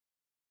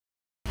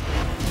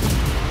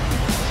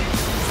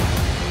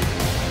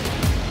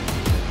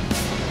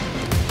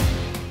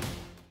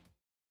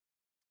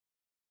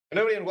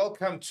Hello and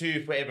welcome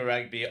to Forever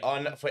Rugby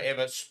on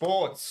Forever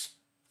Sports.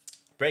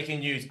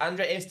 Breaking news,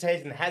 Andre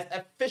ESTERHUIZEN has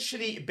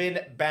officially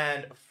been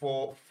banned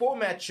for 4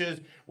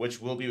 matches,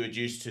 which will be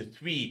reduced to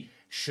 3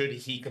 should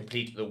he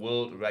complete the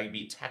World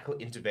Rugby Tackle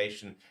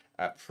Intervention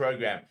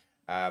program,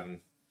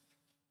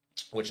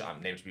 which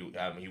I'm named to be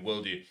he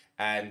will do.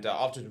 And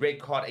after the red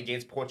card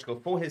against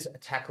Portugal for his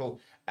tackle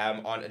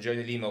on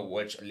Jose Lima,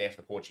 which left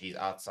the Portuguese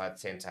outside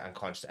centre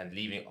unconscious and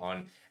leaving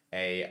on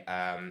a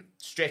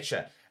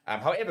stretcher.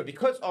 However,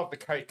 because of the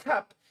Currie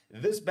Cup,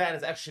 this ban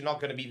is actually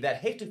not going to be that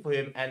hectic for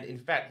him, and in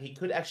fact, he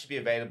could actually be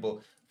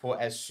available for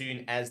as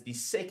soon as the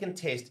second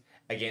test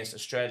against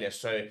Australia.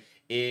 So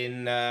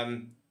in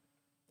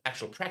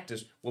actual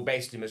practice, we'll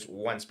basically miss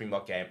 1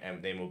 Springbok game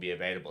and then will be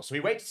available. So we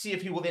wait to see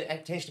if he will then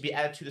potentially be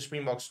added to the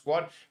Springbok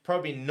squad.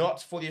 Probably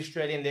not for the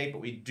Australian leg, but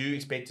we do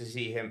expect to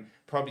see him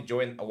probably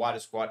join a wider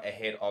squad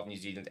ahead of New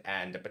Zealand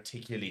and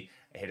particularly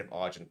ahead of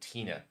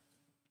Argentina.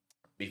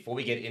 Before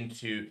we get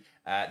into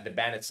the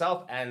ban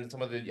itself and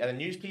some of the other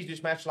news, please do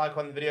smash like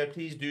on the video.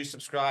 Please do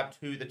subscribe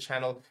to the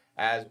channel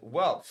as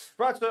well.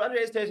 Right, so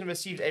Andre ESTERHUIZEN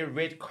received a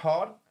red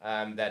card,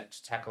 that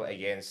tackle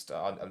against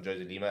on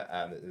Jose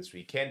Lima this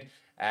weekend.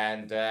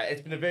 And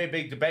it's been a very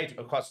big debate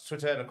across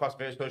Twitter and across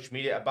various social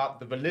media about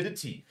the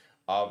validity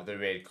of the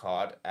red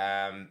card.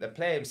 The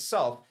player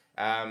himself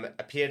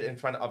appeared in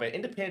front of an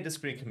independent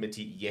disciplinary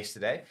committee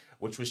yesterday,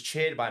 which was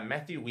chaired by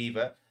Matthew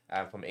Weaver,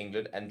 from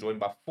England, and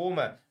joined by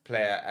former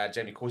player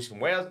Jamie Corsi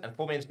from Wales and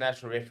former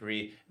international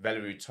referee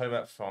Valeriu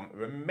Toma from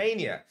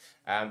Romania.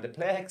 The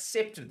player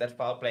accepted that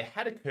foul play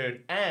had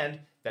occurred and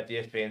that the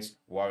offence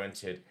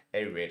warranted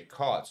a red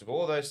card. So for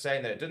all those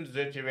saying that it didn't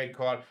deserve to be a red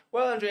card,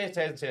 well, Andre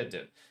ESTERHUIZEN said it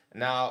did.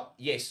 Now,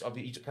 yes,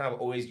 you kind of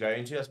always go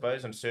into, I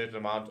suppose, a certain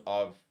amount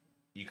of,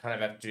 you kind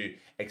of have to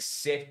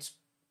accept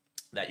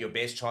that your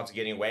best chance of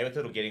getting away with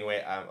it or getting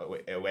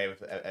away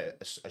with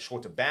a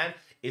shorter ban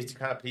is to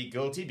kind of plead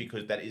guilty,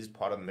 because that is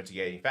part of the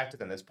mitigating factor,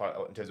 and that's part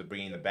in terms of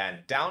bringing the ban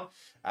down.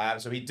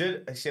 So he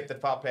did accept that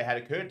foul play had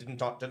occurred,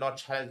 did not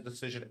challenge the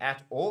decision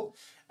at all.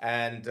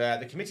 And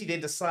the committee then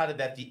decided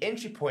that the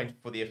entry point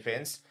for the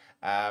offence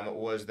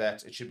was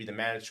that it should be the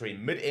mandatory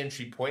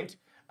mid-entry point,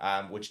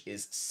 which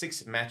is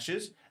 6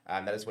 matches.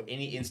 That is for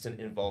any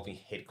incident involving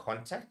head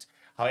contact.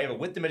 However,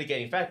 with the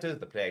mitigating factors,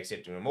 the player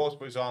accepting remorse,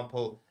 for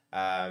example,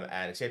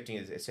 and accepting,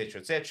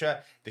 etc.,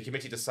 etc., the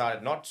committee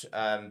decided not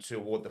to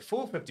award the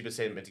full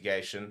 50%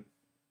 mitigation,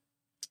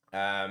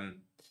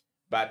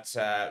 but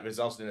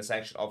resulted in a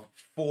sanction of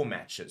 4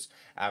 matches.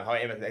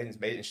 However, it's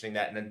made interesting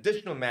that an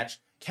additional match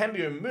can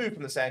be removed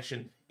from the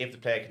sanction if the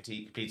player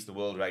completes the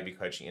World Rugby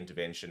Coaching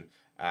Intervention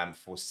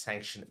for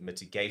sanction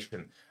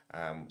mitigation,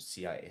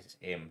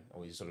 CISM,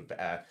 all these sort of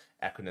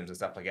acronyms and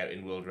stuff like that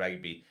in World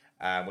Rugby,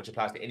 which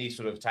applies to any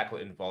sort of tackle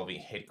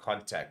involving head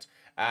contact.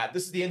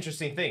 This is the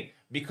interesting thing.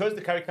 Because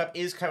the Currie Cup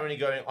is currently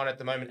going on at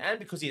the moment, and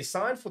because he is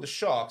signed for the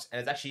Sharks and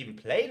has actually even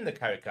played in the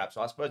Currie Cup,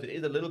 so I suppose it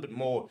is a little bit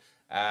more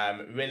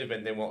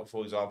relevant than what,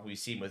 for example, we've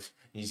seen with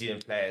New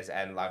Zealand players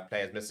and like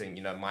players missing,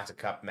 Mitre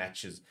Cup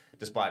matches,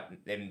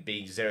 despite them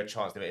being 0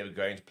 chance they were ever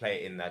going to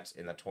play in that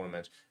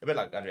tournament. A bit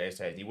like Andre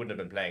ESTERHUIZEN, he wouldn't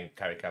have been playing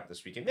Currie Cup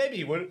this weekend. Maybe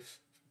he would.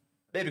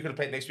 Maybe he could have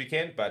played next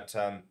weekend, but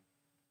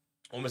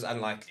almost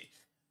unlikely.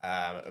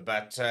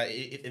 But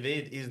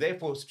it is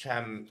therefore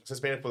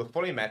suspended for the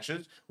following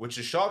matches, which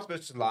is Sharks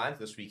versus Lions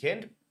this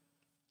weekend,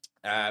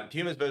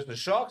 Pumas versus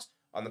Sharks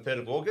on the 3rd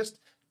of August,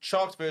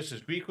 Sharks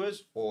versus Griquas,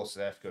 or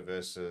South Africa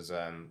versus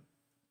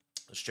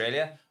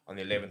Australia on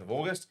the 11th of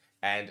August,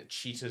 and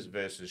Cheetahs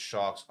versus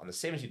Sharks on the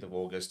 17th of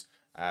August,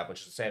 which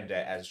is the same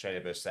day as Australia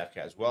versus South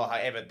Africa as well.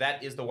 However,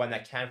 that is the one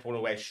that can fall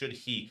away should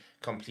he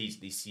complete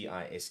the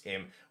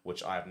CISM,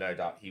 which I have no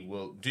doubt he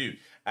will do.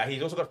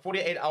 He's also got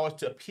 48 hours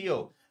to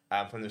appeal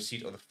from the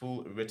receipt of the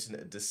full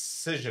written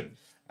decision,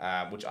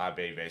 which I'd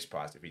be very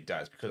surprised if he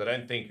does, because I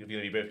don't think, if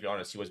you're going to be perfectly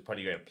honest, he was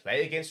probably going to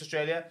play against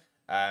Australia.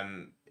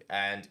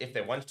 And if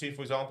they wanted to,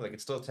 for example, they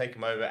could still take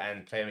him over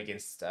and play him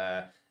against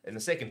in the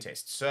second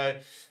test. So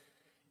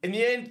in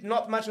the end,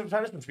 not much of a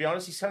punishment, to be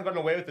honest. He's kind of gotten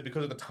away with it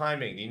because of the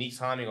timing, the unique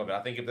timing of it.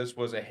 I think if this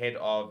was ahead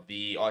of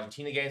the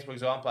Argentina games, for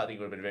example, I think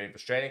it would have been very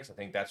frustrating, because I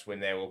think that's when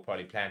they will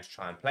probably plan to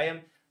try and play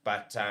him.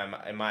 But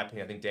in my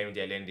opinion, I think Damien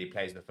D'Alende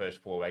plays the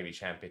first 4 Rugby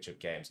Championship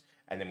games,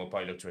 and then we'll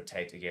probably look to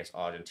rotate against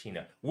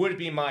Argentina. Would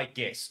be my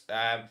guess.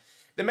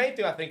 The main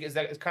thing I think is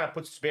that it kind of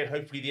puts to bed,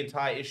 hopefully, the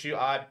entire issue.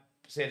 I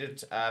said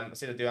it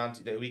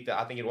the week that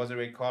I think it was a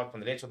red card. From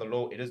the letter of the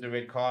law, it is a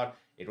red card.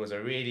 It was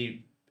a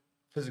really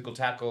physical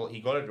tackle. He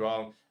got it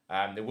wrong.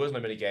 There was no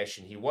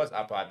mitigation. He was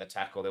upright in the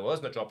tackle. There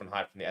was no drop in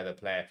height from the other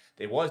player.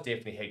 There was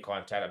definitely head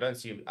contact. I don't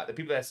see the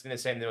people that are sitting there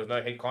saying there was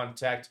no head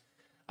contact.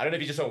 I don't know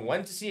if you just don't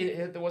want to see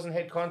it, there wasn't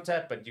head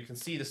contact, but you can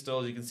see the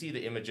stills, you can see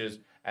the images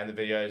and the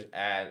videos,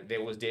 and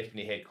there was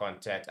definitely head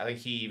contact. I think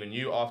he even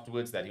knew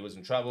afterwards that he was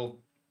in trouble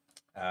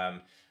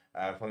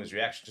from his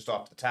reaction just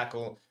after the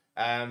tackle.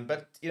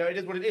 But, it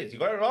is what it is. You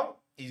got it wrong.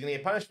 He's going to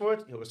get punished for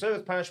it. He'll receive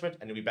his punishment,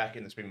 and he'll be back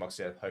in the Springbok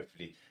setup,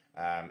 hopefully,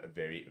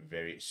 very,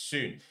 very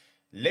soon.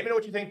 Let me know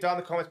what you think down in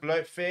the comments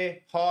below. Fair,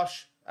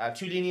 harsh,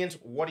 Too lenient?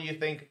 What do you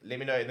think? Let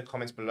me know in the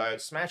comments below.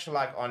 Smash a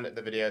like on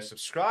the video.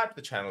 Subscribe to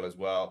the channel as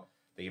well.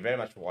 Thank you very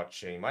much for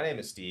watching. My name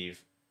is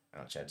Steve,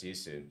 and I'll chat to you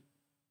soon.